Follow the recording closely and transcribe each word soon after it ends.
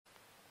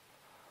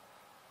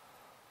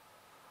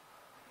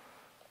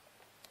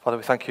Father,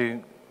 we thank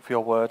you for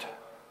your word.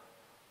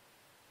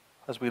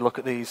 As we look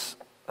at these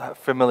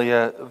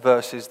familiar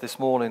verses this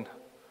morning,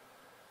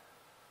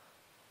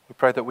 we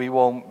pray that we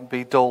won't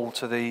be dull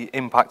to the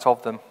impact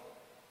of them.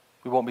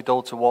 We won't be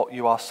dull to what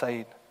you are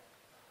saying.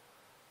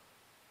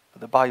 But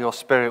that by your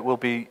Spirit we'll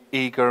be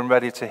eager and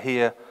ready to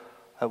hear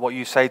what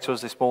you say to us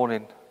this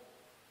morning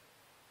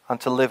and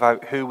to live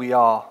out who we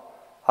are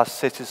as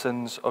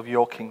citizens of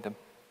your kingdom.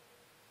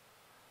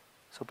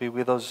 So be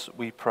with us,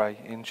 we pray,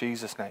 in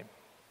Jesus' name.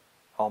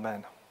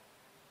 Amen.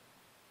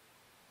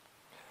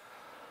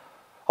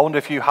 I wonder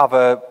if you have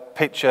a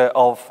picture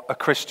of a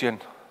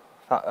Christian,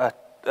 a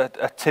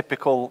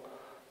typical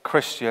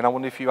Christian. I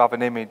wonder if you have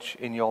an image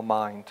in your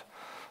mind.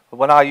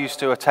 When I used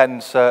to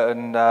attend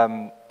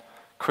certain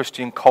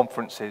Christian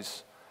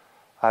conferences,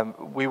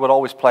 we would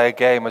always play a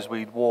game as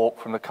we'd walk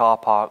from the car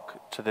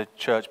park to the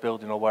church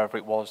building or wherever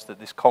it was that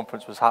this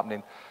conference was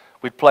happening.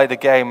 We'd play the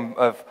game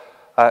of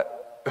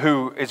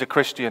who is a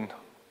Christian.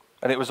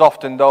 And it was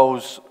often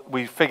those,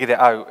 we figured it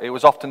out, it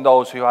was often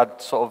those who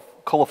had sort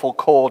of colourful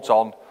cords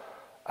on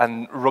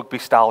and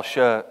rugby-style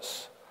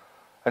shirts.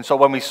 And so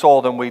when we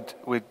saw them, we'd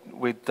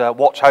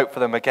watch out for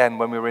them again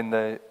when we were in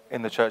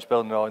the church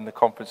building or in the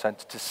conference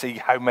centre to see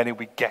how many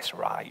we guessed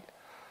right.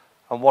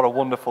 And what a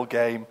wonderful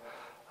game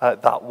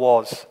that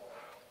was.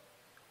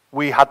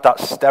 We had that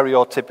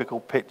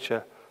stereotypical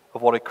picture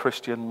of what a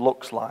Christian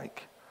looks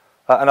like.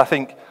 And I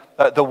think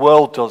the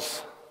world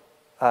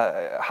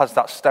has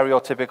that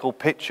stereotypical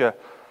picture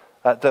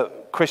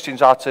that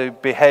Christians are to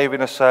behave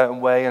in a certain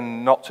way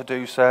and not to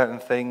do certain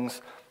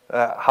things,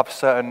 have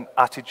certain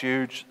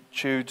attitudes,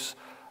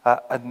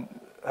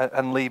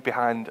 and leave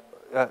behind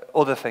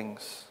other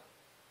things.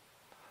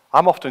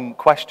 I'm often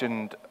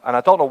questioned, and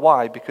I don't know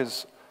why,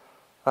 because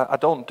I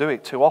don't do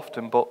it too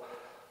often, but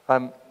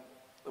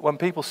when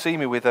people see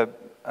me with a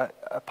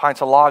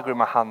pint of lager in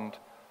my hand,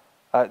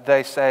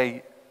 they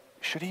say,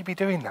 should he be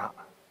doing that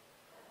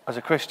as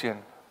a Christian?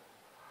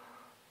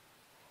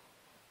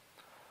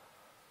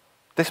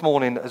 This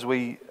morning, as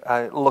we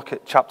look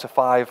at chapter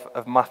 5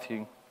 of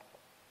Matthew,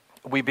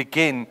 we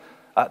begin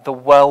at the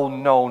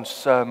well-known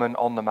Sermon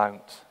on the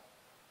Mount.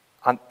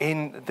 And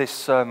in this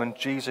sermon,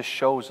 Jesus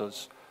shows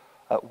us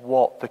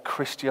what the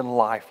Christian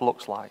life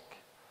looks like.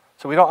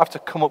 So we don't have to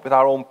come up with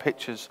our own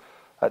pictures.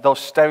 Those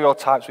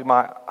stereotypes we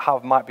might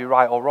have might be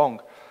right or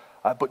wrong.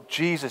 But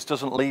Jesus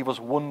doesn't leave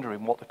us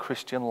wondering what the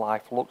Christian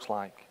life looks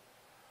like.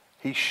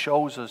 He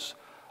shows us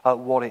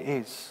what it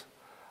is.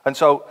 And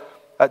so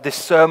this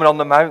Sermon on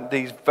the Mount,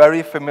 these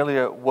very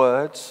familiar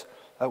words,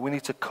 we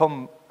need to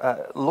come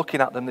looking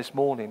at them this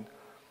morning,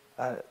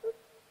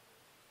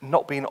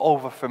 not being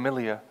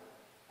over-familiar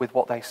with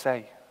what they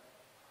say.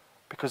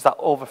 Because that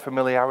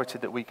over-familiarity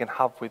that we can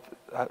have with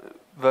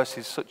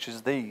verses such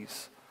as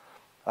these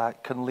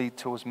can lead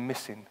to us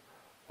missing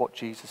what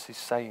Jesus is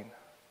saying.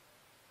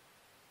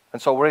 And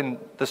so we're in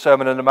the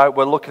Sermon on the Mount.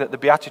 We're looking at the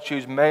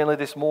Beatitudes mainly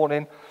this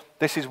morning.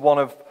 This is one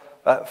of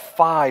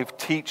 5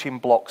 teaching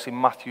blocks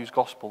in Matthew's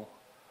Gospel.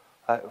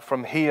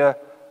 From here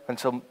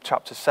until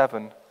chapter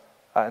 7,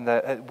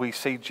 and we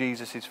see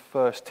Jesus'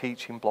 first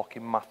teaching block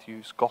in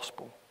Matthew's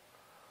Gospel.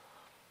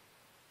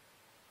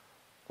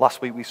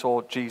 Last week we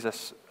saw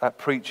Jesus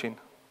preaching,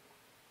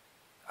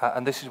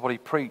 and this is what he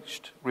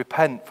preached.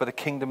 Repent, for the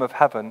kingdom of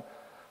heaven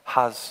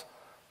has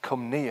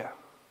come near.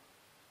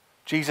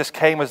 Jesus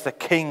came as the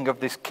king of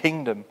this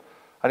kingdom,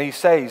 and he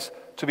says,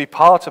 to be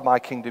part of my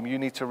kingdom, you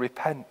need to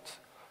repent.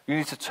 You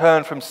need to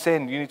turn from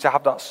sin. You need to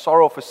have that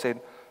sorrow for sin.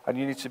 And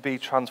you need to be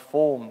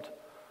transformed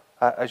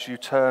as you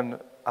turn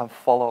and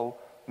follow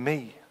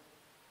me.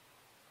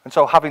 And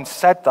so having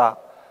said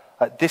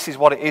that, this is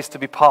what it is to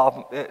be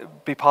part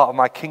of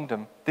my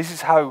kingdom. This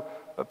is how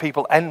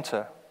people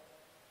enter.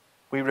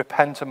 We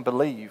repent and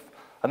believe.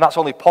 And that's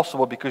only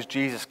possible because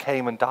Jesus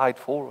came and died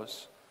for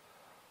us.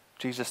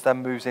 Jesus then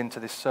moves into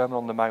this Sermon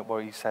on the Mount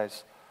where he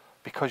says,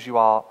 because you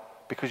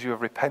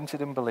have repented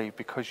and believed,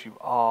 because you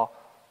are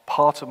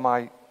part of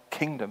my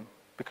kingdom,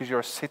 because you're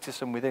a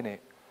citizen within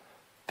it,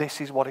 this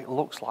is what it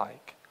looks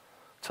like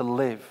to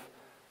live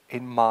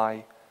in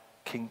my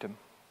kingdom.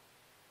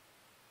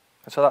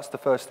 And so that's the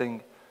first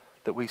thing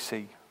that we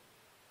see.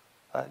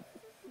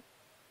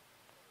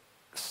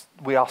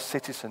 We are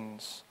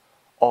citizens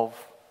of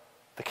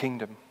the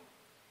kingdom.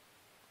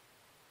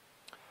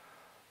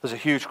 There's a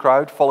huge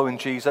crowd following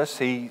Jesus.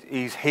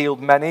 He's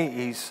healed many.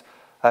 He's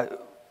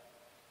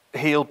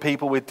healed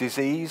people with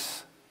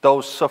disease,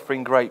 those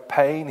suffering great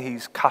pain.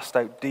 He's cast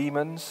out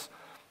demons.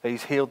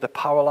 He's healed the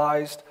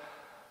paralyzed.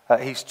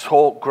 He's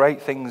taught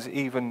great things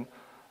even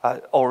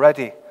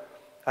already.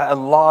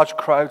 And large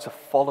crowds are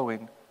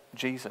following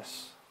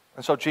Jesus.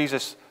 And so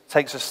Jesus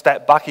takes a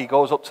step back. He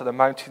goes up to the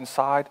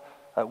mountainside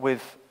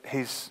with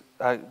his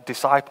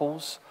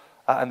disciples.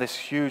 And this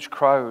huge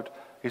crowd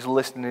is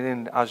listening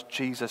in as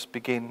Jesus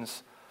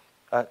begins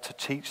to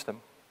teach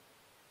them.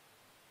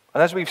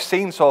 And as we've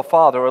seen so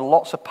far, there are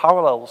lots of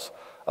parallels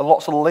and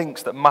lots of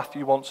links that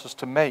Matthew wants us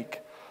to make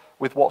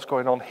with what's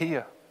going on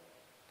here.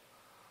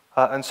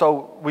 And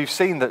so we've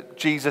seen that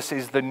Jesus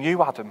is the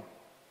new Adam.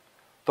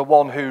 The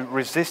one who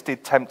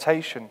resisted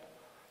temptation.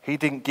 He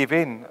didn't give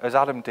in as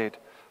Adam did.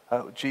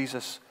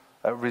 Jesus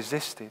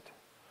resisted.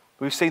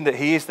 We've seen that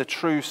he is the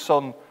true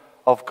Son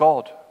of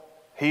God.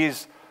 He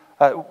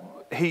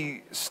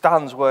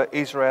stands where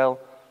Israel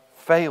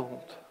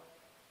failed.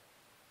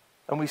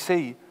 And we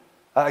see,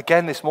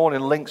 again this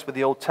morning, links with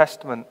the Old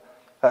Testament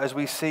as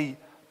we see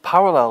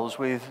parallels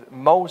with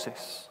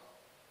Moses.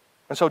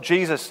 And so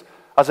Jesus,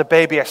 as a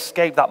baby,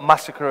 escaped that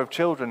massacre of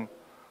children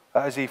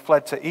as he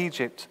fled to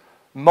Egypt.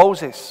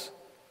 Moses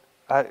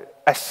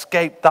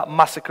escaped that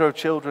massacre of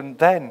children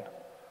then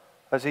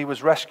as he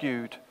was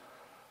rescued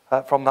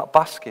from that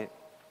basket.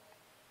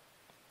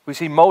 We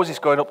see Moses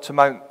going up to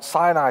Mount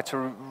Sinai to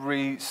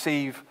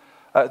receive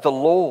the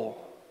law.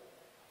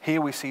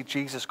 Here we see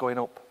Jesus going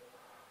up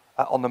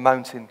on the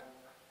mountain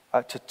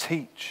to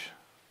teach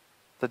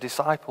the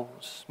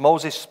disciples.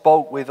 Moses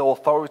spoke with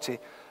authority.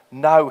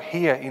 Now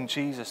here in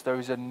Jesus there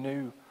is a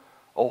new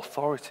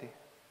authority.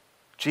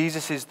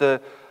 Jesus is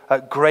the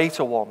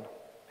greater one.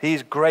 He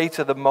is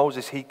greater than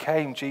Moses. He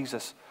came,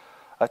 Jesus,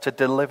 to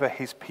deliver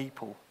his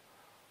people.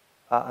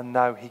 And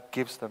now he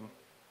gives them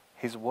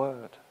his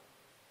word.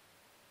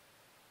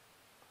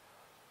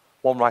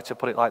 One writer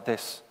put it like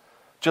this: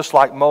 just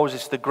like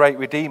Moses, the great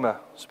Redeemer,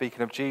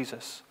 speaking of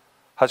Jesus,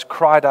 has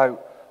cried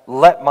out,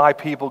 "Let my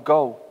people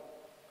go."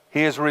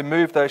 He has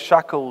removed their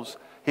shackles.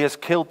 He has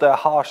killed their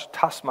harsh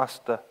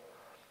taskmaster.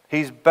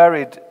 He's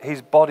buried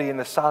his body in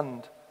the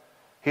sand.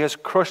 He has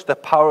crushed the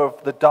power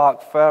of the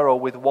dark Pharaoh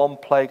with one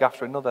plague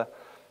after another.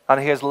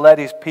 And he has led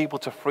his people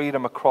to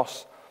freedom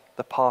across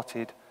the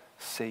parted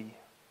sea.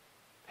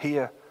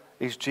 Here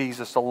is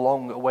Jesus, the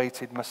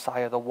long-awaited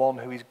Messiah, the one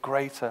who is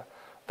greater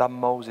than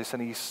Moses.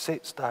 And he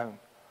sits down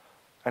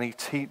and he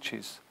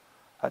teaches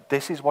that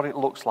this is what it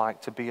looks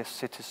like to be a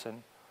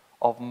citizen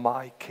of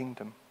my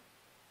kingdom.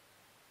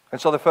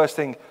 And so the first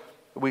thing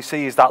we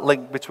see is that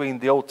link between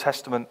the Old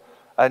Testament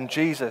and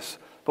Jesus.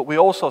 But we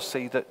also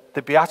see that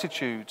the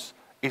Beatitudes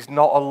is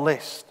not a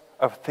list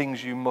of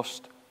things you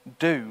must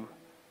do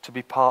to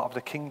be part of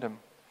the kingdom.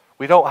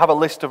 We don't have a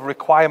list of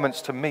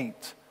requirements to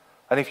meet.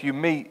 And if you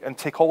meet and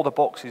tick all the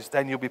boxes,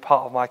 then you'll be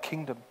part of my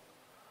kingdom.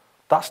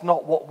 That's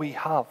not what we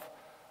have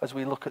as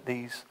we look at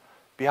these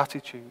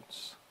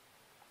Beatitudes.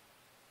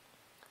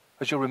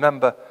 As you'll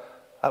remember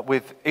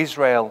with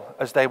Israel,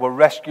 as they were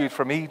rescued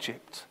from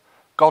Egypt,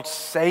 God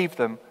saved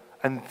them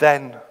and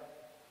then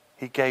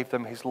he gave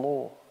them his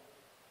law.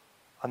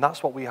 And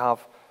that's what we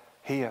have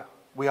here.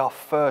 We are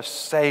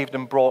first saved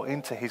and brought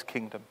into his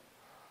kingdom.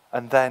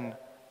 And then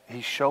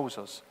he shows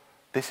us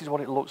this is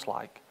what it looks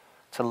like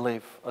to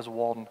live as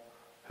one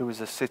who is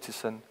a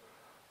citizen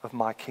of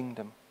my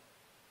kingdom.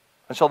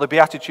 And so the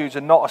Beatitudes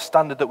are not a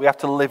standard that we have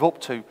to live up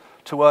to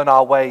earn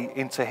our way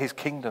into his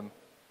kingdom.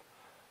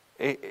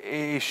 It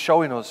is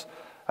showing us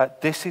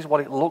this is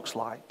what it looks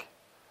like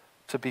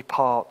to be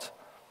part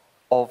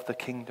of the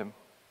kingdom.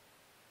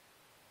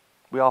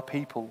 We are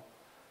people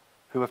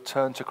who have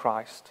turned to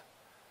Christ,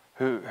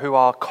 who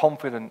are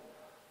confident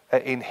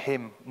in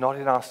him, not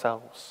in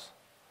ourselves.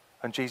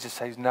 And Jesus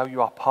says, now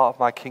you are part of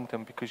my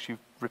kingdom because you've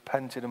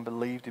repented and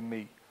believed in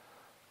me.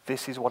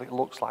 This is what it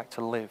looks like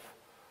to live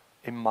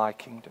in my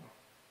kingdom.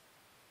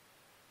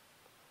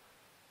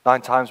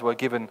 9 times we're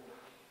given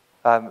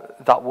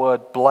that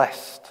word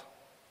blessed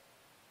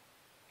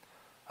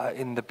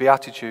in the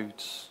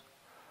Beatitudes.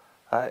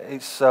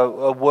 It's a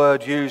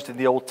word used in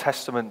the Old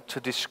Testament to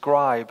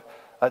describe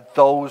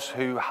those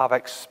who have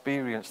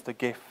experienced the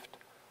gift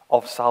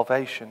of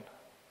salvation.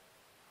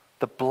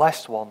 The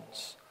blessed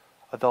ones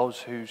are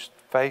those whose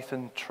faith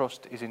and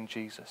trust is in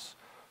Jesus,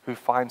 who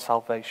find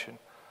salvation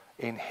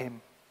in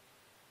him.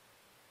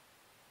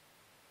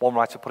 One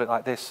writer put it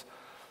like this,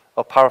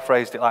 or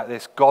paraphrased it like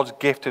this: God's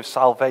gift of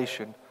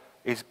salvation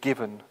is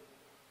given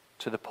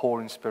to the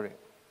poor in spirit.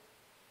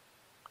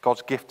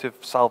 God's gift of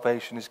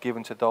salvation is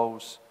given to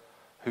those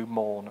who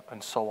mourn,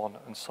 and so on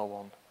and so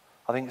on.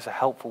 I think it's a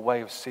helpful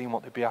way of seeing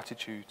what the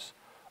Beatitudes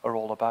are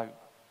all about.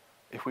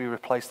 If we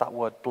replace that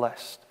word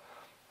blessed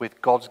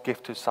with God's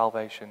gift of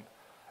salvation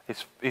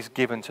is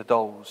given to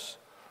those,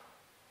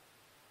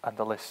 and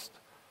the list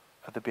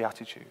of the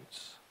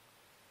Beatitudes.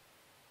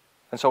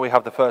 And so we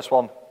have the first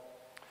one.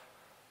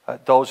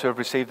 Those who have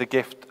received the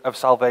gift of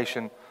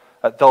salvation,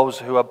 those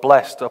who are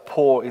blessed are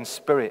poor in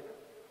spirit,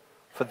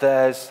 for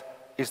theirs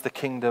is the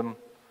kingdom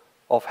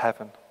of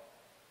heaven.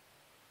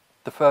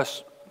 The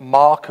first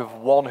mark of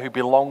one who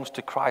belongs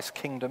to Christ's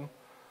kingdom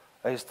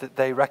is that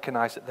they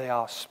recognize that they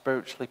are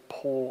spiritually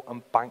poor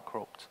and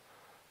bankrupt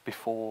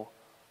before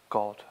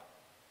God.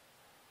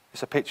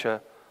 It's a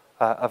picture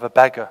of a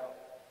beggar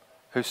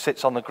who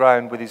sits on the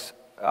ground with his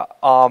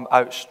arm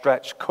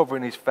outstretched,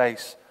 covering his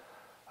face,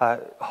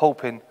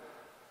 hoping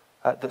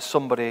that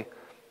somebody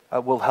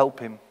will help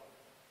him.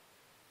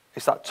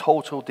 It's that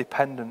total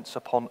dependence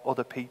upon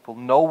other people.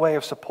 No way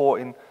of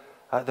supporting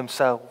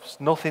themselves.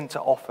 Nothing to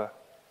offer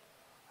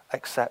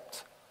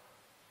except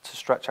to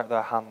stretch out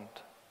their hand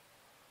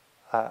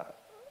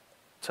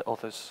to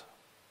others.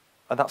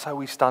 And that's how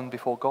we stand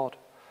before God.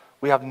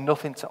 We have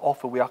nothing to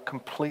offer. We are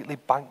completely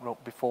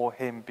bankrupt before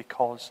him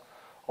because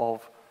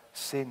of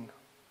sin.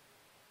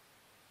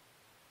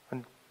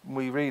 And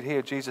we read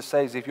here, Jesus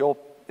says, if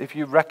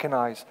you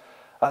recognize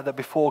that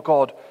before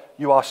God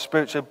you are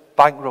spiritually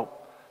bankrupt,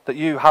 that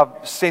you have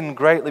sinned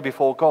greatly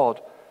before God,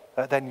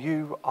 then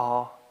you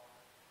are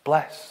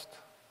blessed.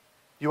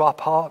 You are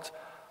part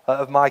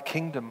of my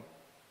kingdom.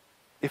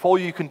 If all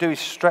you can do is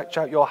stretch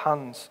out your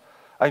hands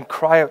and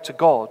cry out to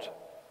God,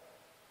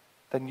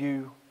 then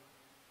you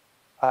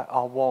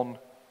are one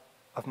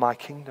of my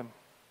kingdom.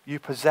 You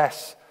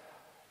possess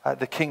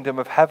the kingdom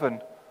of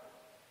heaven.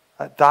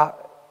 That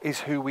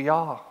is who we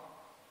are.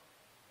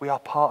 We are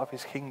part of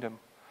his kingdom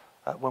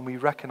when we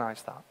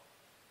recognize that.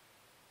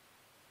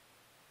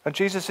 And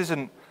Jesus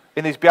isn't,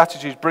 in these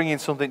Beatitudes, bringing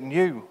something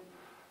new.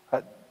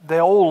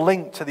 They're all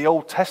linked to the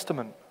Old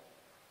Testament.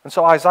 And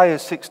so Isaiah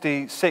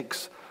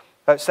 66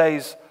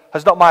 says,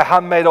 has not my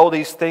hand made all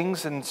these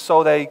things, and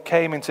so they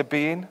came into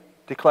being,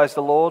 declares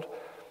the Lord.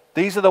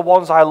 These are the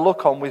ones I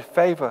look on with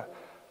favor,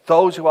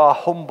 those who are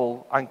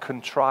humble and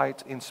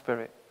contrite in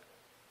spirit,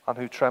 and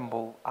who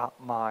tremble at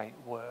my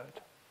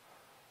word.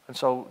 And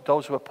so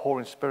those who are poor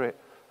in spirit,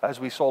 as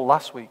we saw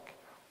last week,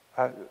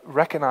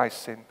 recognize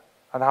sin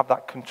and have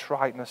that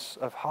contriteness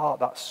of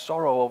heart, that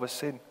sorrow over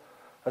sin,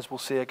 as we'll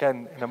see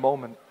again in a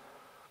moment.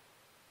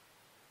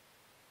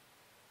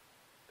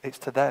 It's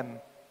to them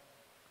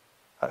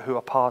who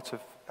are part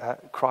of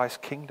Christ's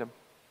kingdom.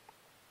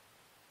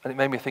 And it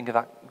made me think of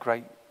that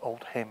great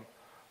old hymn,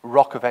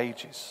 Rock of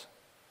Ages,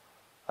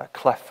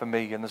 cleft for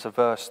me. And there's a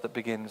verse that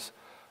begins,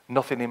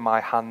 nothing in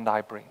my hand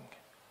I bring,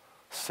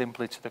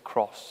 simply to the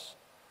cross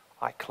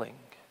I cling.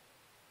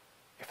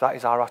 If that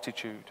is our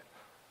attitude,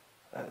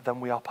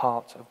 then we are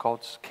part of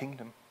God's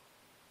kingdom.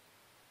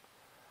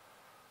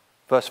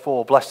 Verse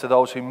 4, blessed are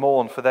those who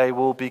mourn, for they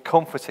will be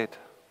comforted.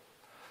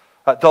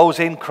 Those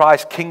in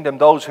Christ's kingdom,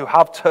 those who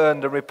have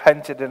turned and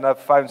repented and have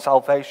found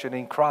salvation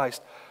in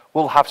Christ,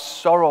 will have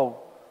sorrow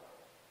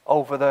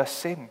over their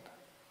sin,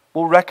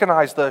 will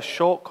recognize their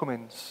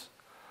shortcomings,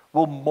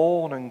 will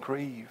mourn and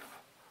grieve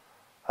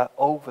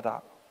over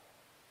that.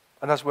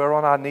 And as we're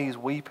on our knees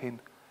weeping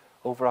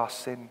over our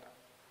sin,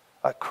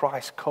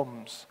 Christ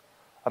comes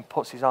and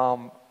puts his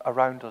arm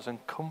around us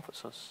and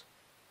comforts us.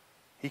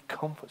 He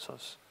comforts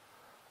us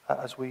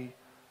as we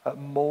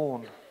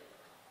mourn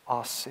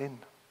our sin.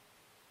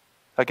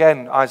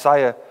 Again,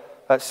 Isaiah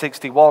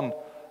 61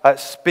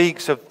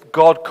 speaks of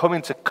God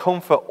coming to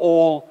comfort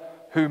all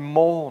who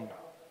mourn.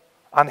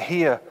 And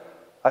here,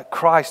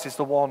 Christ is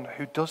the one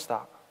who does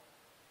that,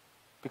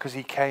 because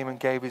he came and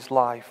gave his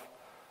life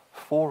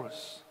for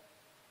us.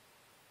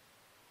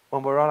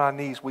 When we're on our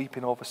knees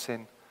weeping over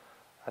sin,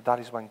 that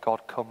is when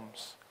God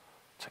comes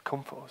to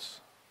comfort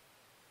us.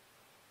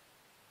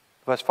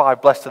 Verse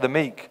 5, blessed are the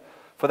meek,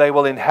 for they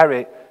will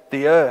inherit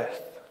the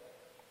earth.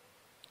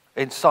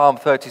 In Psalm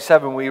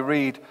 37 we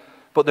read,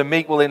 but the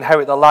meek will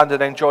inherit the land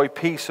and enjoy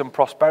peace and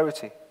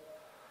prosperity.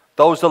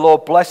 Those the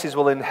Lord blesses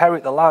will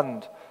inherit the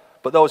land,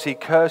 but those he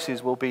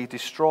curses will be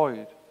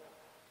destroyed.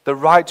 The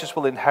righteous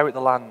will inherit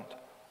the land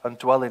and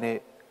dwell in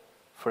it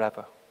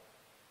forever.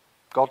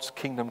 God's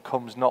kingdom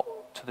comes not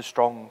to the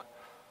strong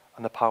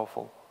and the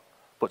powerful,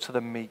 but to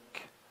the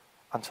meek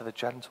and to the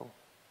gentle,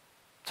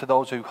 to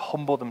those who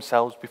humble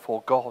themselves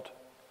before God.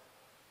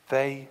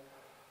 They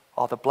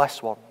are the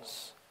blessed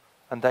ones,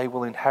 and they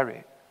will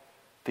inherit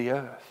the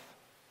earth.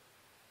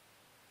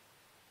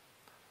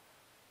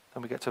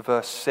 Then we get to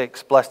verse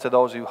 6. Blessed are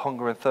those who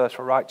hunger and thirst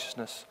for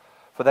righteousness,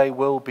 for they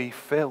will be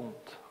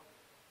filled.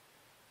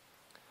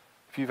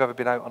 If you've ever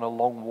been out on a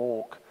long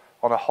walk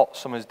on a hot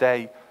summer's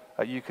day,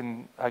 you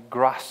can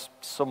grasp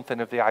something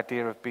of the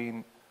idea of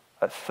being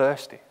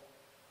thirsty,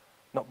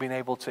 not being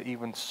able to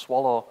even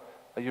swallow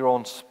your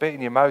own spit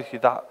in your mouth.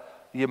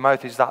 Your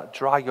mouth is that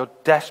dry. You're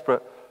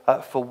desperate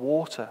for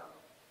water.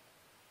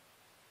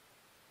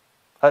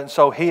 And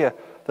so here,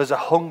 there's a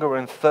hunger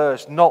and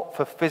thirst, not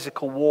for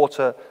physical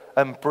water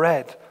and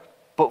bread,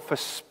 but for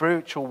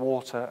spiritual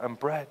water and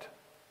bread.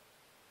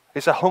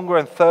 It's a hunger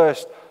and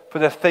thirst for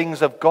the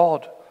things of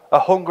God, a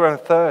hunger and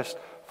thirst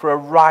for a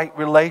right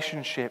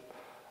relationship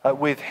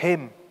with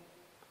him.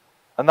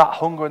 And that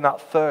hunger and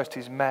that thirst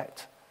is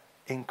met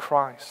in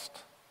Christ.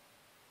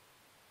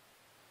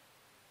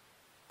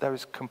 There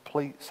is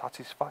complete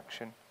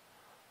satisfaction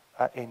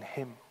in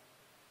him.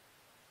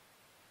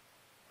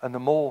 And the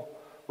more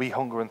we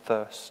hunger and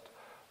thirst,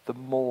 the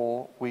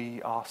more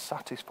we are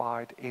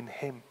satisfied in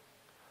him.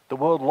 The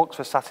world looks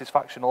for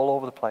satisfaction all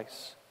over the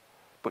place,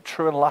 but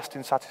true and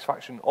lasting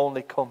satisfaction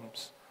only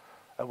comes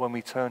when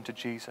we turn to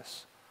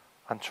Jesus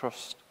and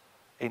trust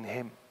in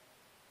him.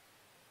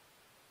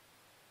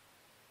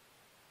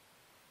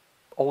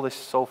 All this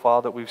so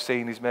far that we've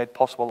seen is made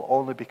possible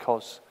only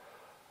because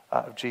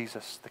of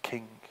Jesus, the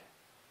King,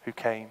 who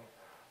came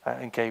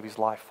and gave his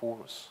life for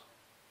us.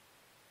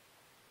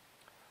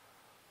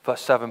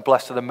 Verse 7,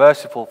 blessed are the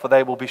merciful, for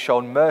they will be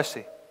shown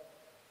mercy.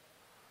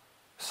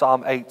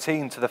 Psalm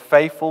 18, to the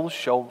faithful,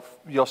 show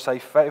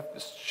yourself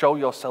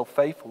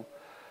faithful.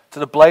 To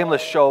the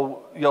blameless,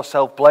 show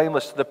yourself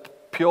blameless. To the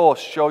pure,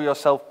 show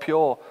yourself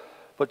pure.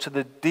 But to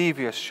the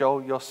devious, show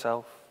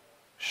yourself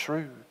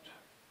shrewd.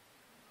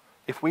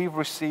 If we've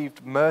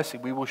received mercy,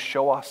 we will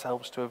show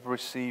ourselves to have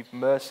received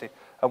mercy,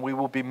 and we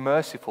will be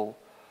merciful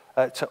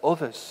to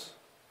others.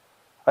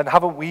 And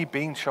haven't we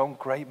been shown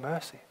great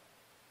mercy?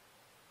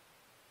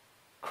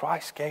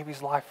 Christ gave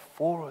his life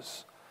for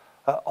us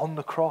on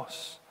the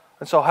cross.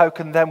 And so how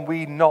can then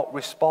we not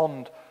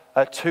respond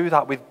to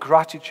that with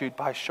gratitude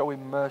by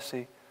showing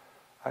mercy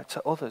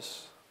to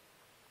others?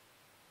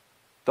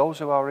 Those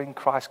who are in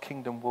Christ's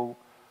kingdom will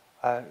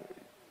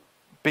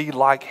be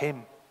like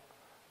him,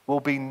 will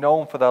be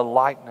known for their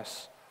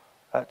likeness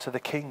to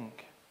the King,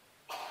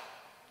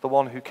 the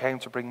one who came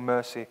to bring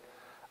mercy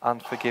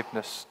and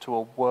forgiveness to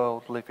a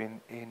world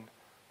living in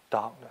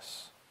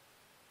darkness.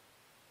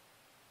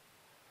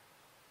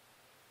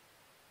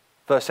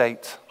 Verse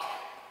 8,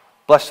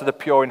 blessed are the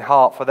pure in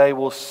heart, for they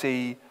will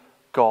see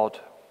God.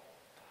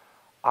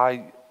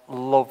 I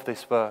love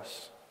this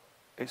verse.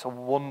 It's a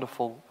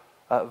wonderful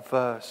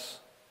verse.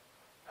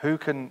 Who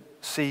can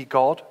see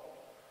God?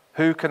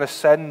 Who can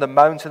ascend the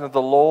mountain of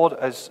the Lord,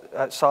 as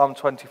Psalm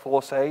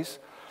 24 says?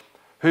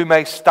 Who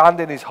may stand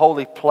in his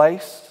holy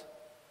place?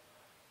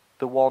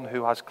 The one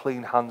who has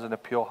clean hands and a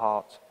pure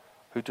heart,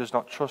 who does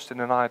not trust in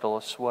an idol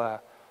or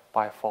swear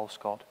by a false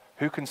god.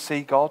 Who can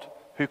see God?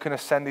 Who can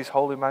ascend his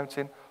holy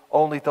mountain?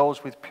 Only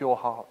those with pure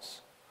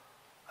hearts.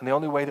 And the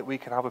only way that we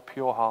can have a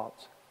pure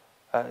heart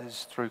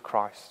is through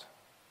Christ.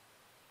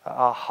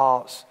 Our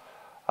hearts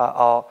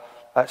are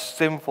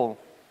sinful,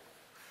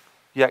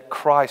 yet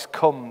Christ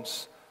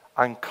comes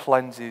and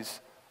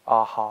cleanses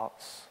our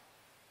hearts.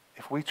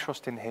 If we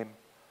trust in him,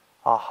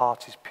 our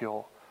heart is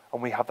pure,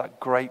 and we have that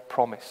great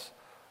promise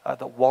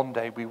that one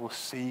day we will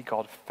see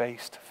God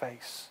face to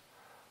face,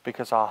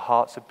 because our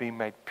hearts have been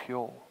made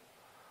pure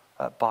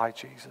by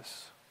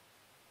Jesus.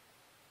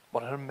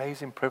 What an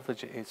amazing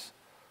privilege it is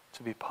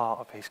to be part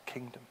of his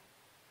kingdom.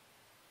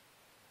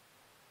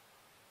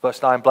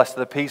 Verse 9, blessed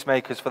are the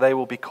peacemakers, for they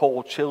will be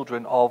called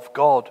children of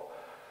God.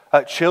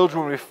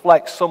 Children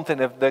reflect something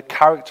of the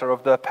character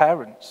of their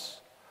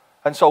parents.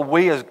 And so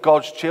we as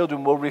God's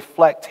children will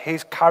reflect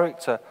his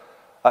character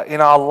in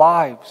our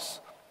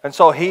lives. And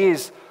so he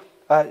is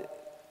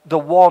the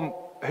one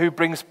who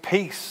brings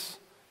peace.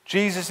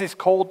 Jesus is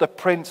called the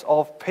Prince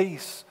of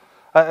Peace.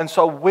 And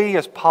so we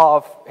as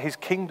part of his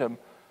kingdom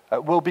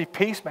will be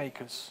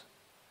peacemakers.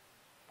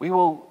 We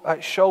will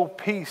show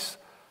peace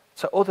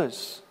to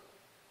others,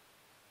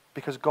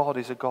 because God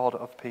is a God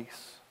of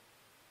peace.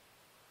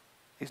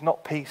 It's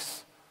not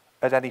peace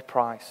at any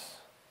price.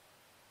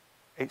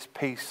 It's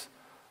peace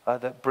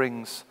that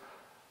brings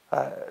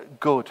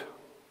good,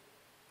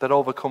 that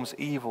overcomes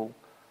evil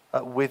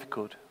with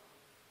good.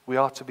 We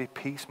are to be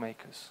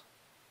peacemakers.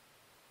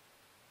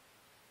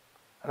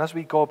 And as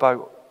we go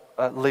about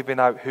living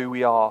out who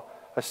we are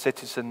as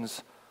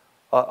citizens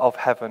of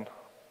heaven,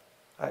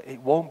 it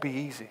won't be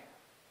easy.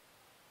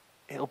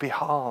 It'll be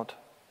hard.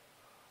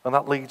 And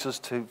that leads us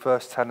to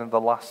verse 10 and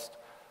the last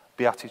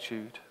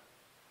beatitude.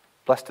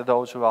 Blessed are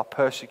those who are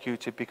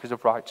persecuted because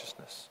of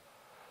righteousness,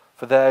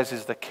 for theirs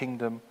is the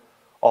kingdom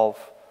of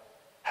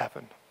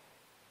heaven.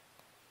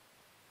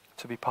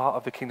 To be part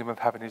of the kingdom of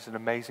heaven is an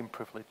amazing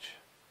privilege.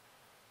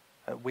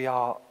 We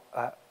are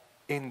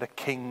in the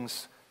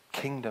King's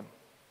kingdom.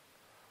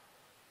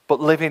 But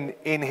living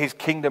in his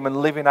kingdom and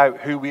living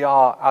out who we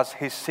are as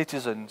his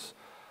citizens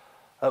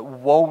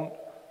won't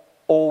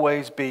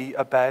always be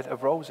a bed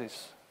of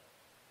roses.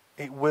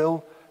 It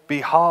will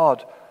be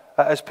hard.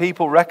 As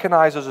people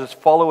recognize us as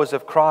followers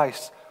of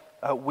Christ,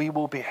 we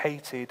will be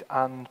hated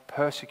and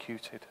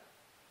persecuted.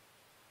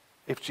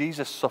 If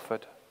Jesus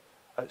suffered,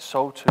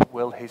 so too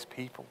will his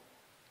people.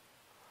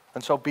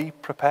 And so be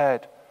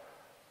prepared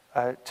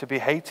to be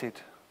hated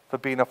for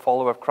being a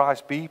follower of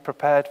Christ. Be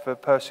prepared for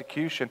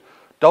persecution.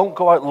 Don't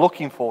go out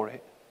looking for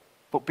it,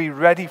 but be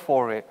ready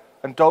for it,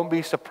 and don't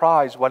be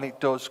surprised when it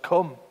does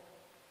come.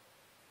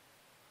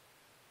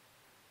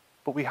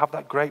 But we have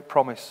that great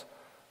promise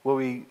where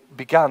we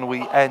began,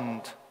 we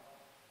end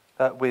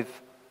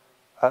with,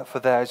 for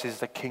theirs is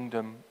the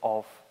kingdom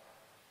of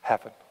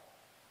heaven.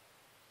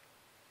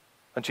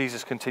 And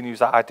Jesus continues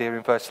that idea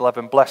in verse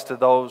 11. Blessed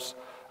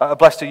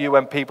are you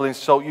when people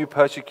insult you,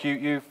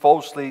 persecute you,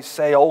 falsely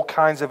say all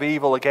kinds of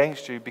evil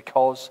against you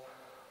because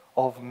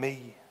of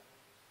me.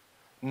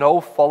 No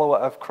follower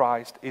of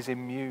Christ is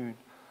immune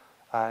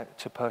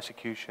to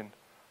persecution,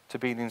 to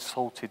being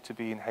insulted, to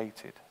being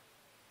hated.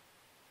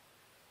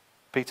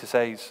 Peter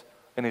says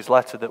in his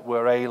letter that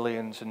we're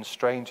aliens and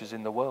strangers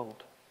in the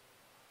world.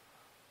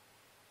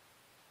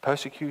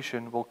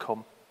 Persecution will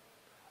come.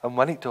 And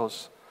when it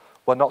does,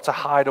 we're not to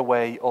hide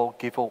away or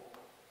give up.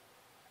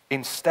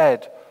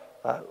 Instead,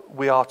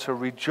 we are to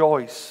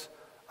rejoice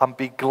and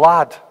be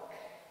glad.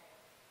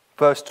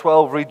 Verse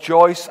 12,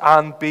 rejoice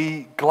and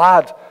be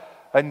glad.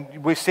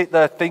 And we sit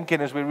there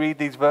thinking as we read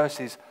these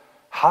verses,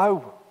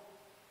 how?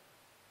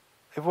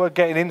 If we're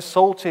getting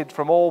insulted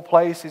from all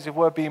places, if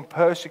we're being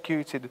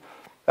persecuted,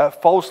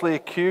 falsely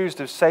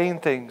accused of saying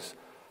things,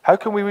 how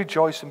can we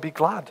rejoice and be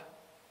glad?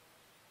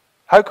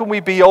 How can we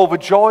be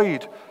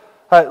overjoyed?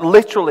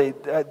 Literally,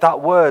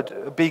 that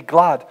word, be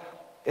glad,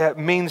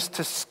 means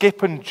to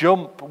skip and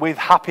jump with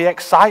happy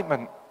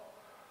excitement.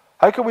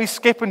 How can we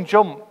skip and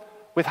jump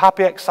with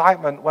happy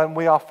excitement when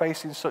we are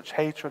facing such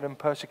hatred and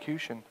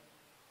persecution?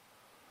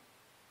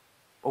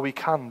 Well, we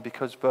can,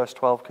 because verse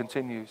 12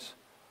 continues,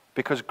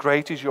 because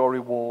great is your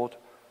reward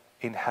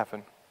in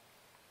heaven.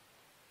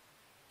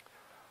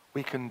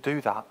 We can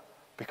do that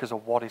because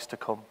of what is to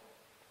come.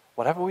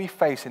 Whatever we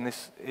face in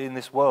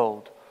this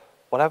world,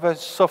 whatever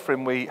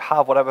suffering we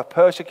have, whatever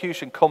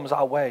persecution comes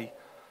our way,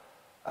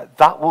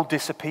 that will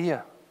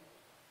disappear.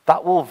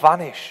 That will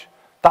vanish.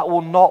 That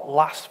will not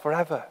last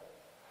forever.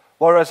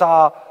 Whereas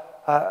our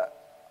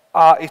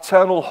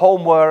eternal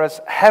home,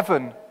 whereas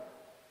heaven,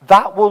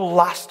 that will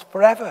last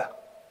forever.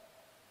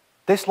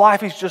 This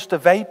life is just a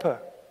vapor.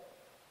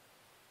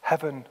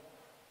 Heaven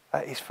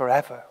is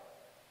forever.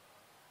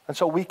 And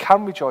so we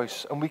can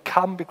rejoice and we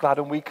can be glad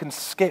and we can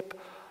skip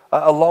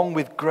along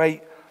with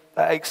great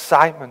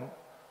excitement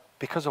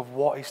because of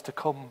what is to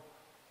come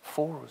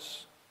for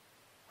us.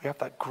 We have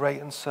that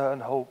great and certain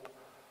hope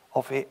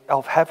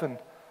of heaven.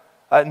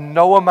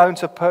 No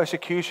amount of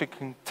persecution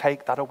can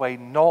take that away,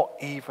 not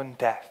even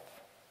death.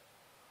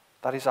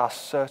 That is our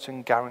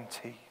certain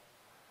guarantee.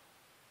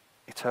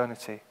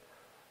 Eternity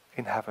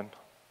in heaven.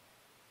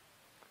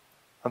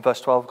 And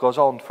verse 12 goes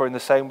on, for in the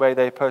same way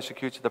they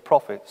persecuted the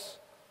prophets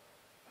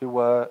who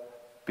were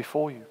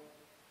before you.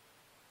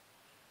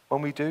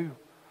 When we do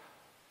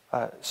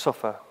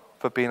suffer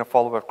for being a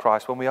follower of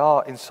Christ, when we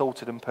are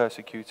insulted and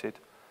persecuted,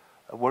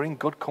 we're in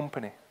good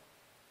company.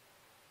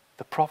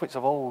 The prophets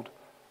of old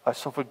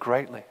suffered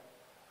greatly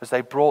as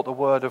they brought the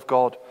word of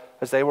God,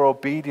 as they were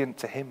obedient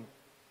to him.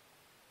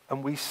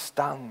 And we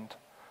stand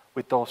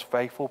with those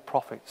faithful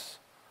prophets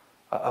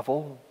of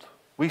old.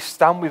 We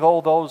stand with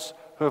all those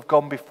who have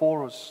gone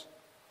before us.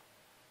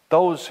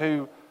 Those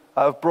who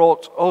have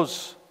brought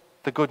us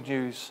the good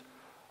news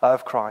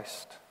of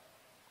Christ.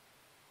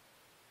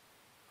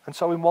 And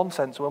so in one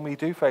sense, when we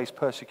do face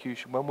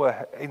persecution, when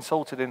we're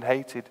insulted and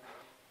hated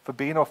for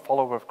being a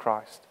follower of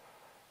Christ,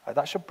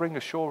 that should bring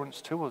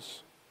assurance to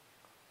us.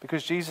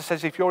 Because Jesus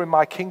says, if you're in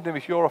my kingdom,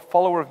 if you're a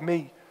follower of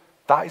me,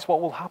 that is what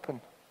will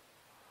happen.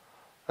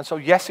 And so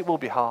yes, it will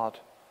be hard.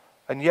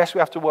 And yes, we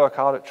have to work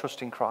hard at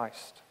trusting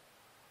Christ.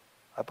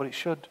 But it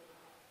should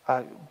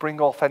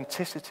bring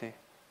authenticity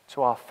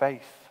to our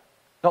faith.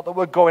 Not that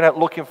we're going out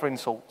looking for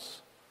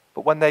insults,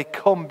 but when they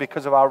come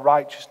because of our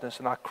righteousness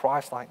and our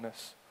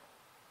Christ-likeness,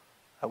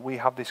 we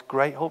have this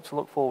great hope to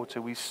look forward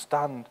to. We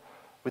stand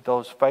with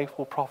those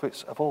faithful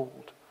prophets of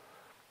old,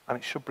 and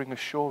it should bring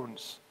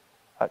assurance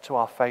to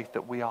our faith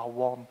that we are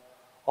one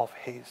of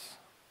his.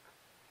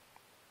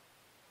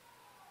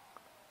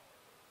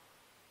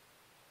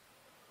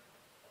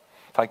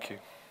 Thank you.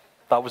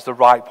 That was the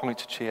right point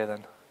to cheer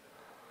then.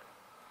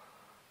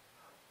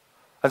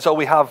 And so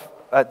we have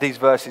these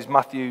verses,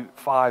 Matthew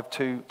 5,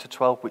 2 to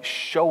 12, which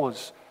show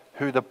us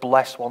who the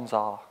blessed ones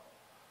are.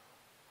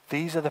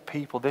 These are the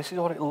people, this is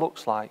what it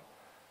looks like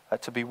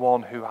to be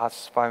one who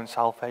has found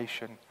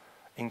salvation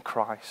in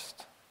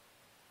Christ.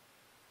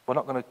 We're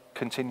not going to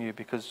continue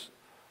because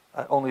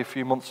only a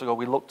few months ago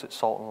we looked at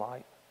salt and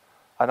light.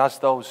 And as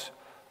those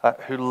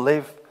who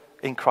live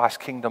in Christ's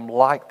kingdom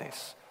like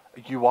this,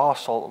 you are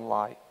salt and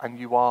light, and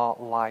you are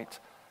light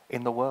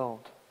in the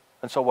world.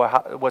 And so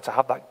we're to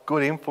have that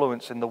good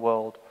influence in the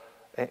world,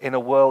 in a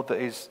world that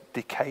is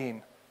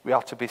decaying. We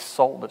are to be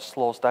salt that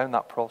slows down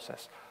that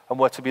process. And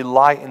we're to be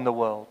light in the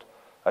world,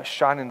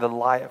 shining the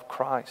light of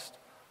Christ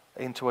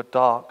into a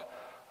dark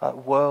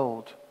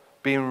world,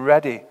 being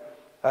ready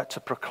to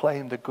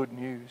proclaim the good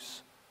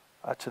news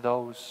to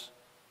those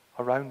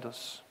around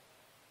us.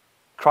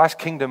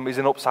 Christ's kingdom is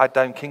an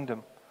upside-down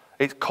kingdom.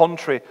 It's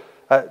contrary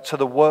to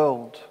the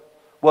world,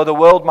 where the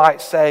world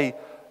might say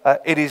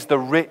it is the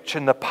rich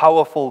and the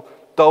powerful,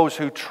 those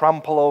who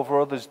trample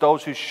over others,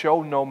 those who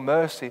show no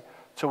mercy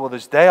to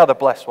others. They are the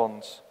blessed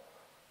ones.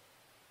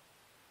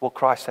 Well,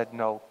 Christ said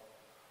no.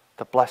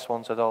 The blessed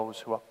ones are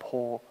those who are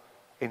poor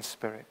in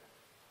spirit,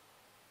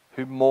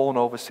 who mourn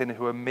over sin,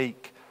 who are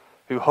meek,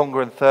 who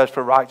hunger and thirst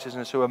for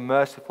righteousness, who are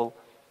merciful,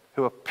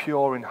 who are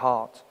pure in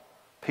heart,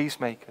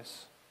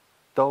 peacemakers,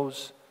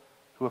 those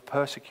who are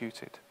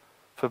persecuted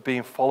for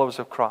being followers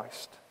of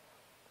Christ.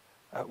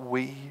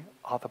 We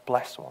are the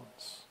blessed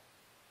ones.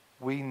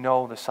 We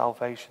know the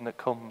salvation that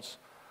comes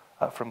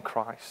from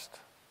Christ.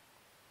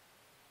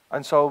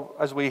 And so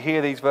as we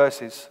hear these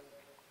verses,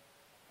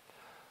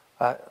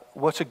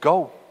 we're to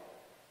go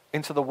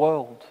into the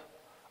world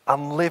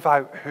and live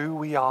out who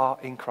we are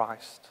in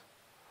Christ.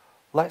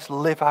 Let's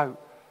live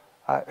out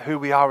who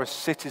we are as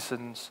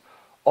citizens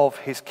of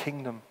his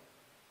kingdom.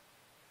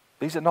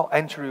 These are not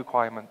entry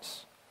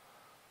requirements,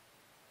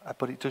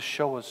 but it does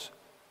show us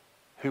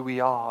who we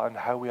are and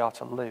how we are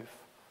to live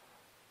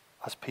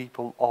as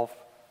people of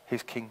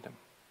his kingdom.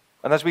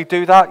 And as we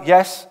do that,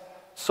 yes,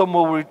 some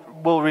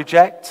will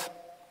reject,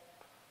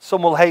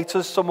 some will hate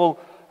us, some will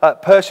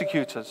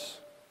persecute us.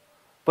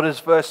 But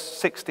as verse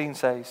 16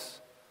 says,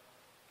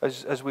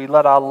 as we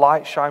let our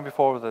light shine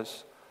before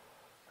others,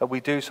 that we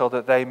do so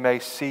that they may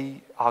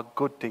see our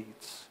good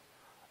deeds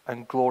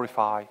and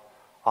glorify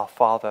our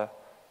Father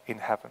in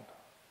heaven.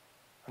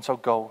 And so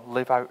go,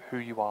 live out who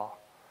you are.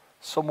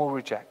 Some will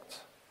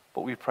reject,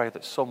 but we pray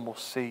that some will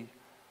see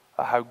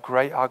how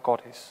great our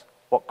God is,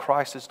 what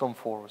Christ has done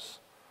for us,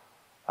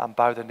 and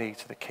bow the knee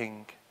to the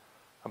King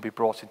and be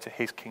brought into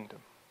his kingdom.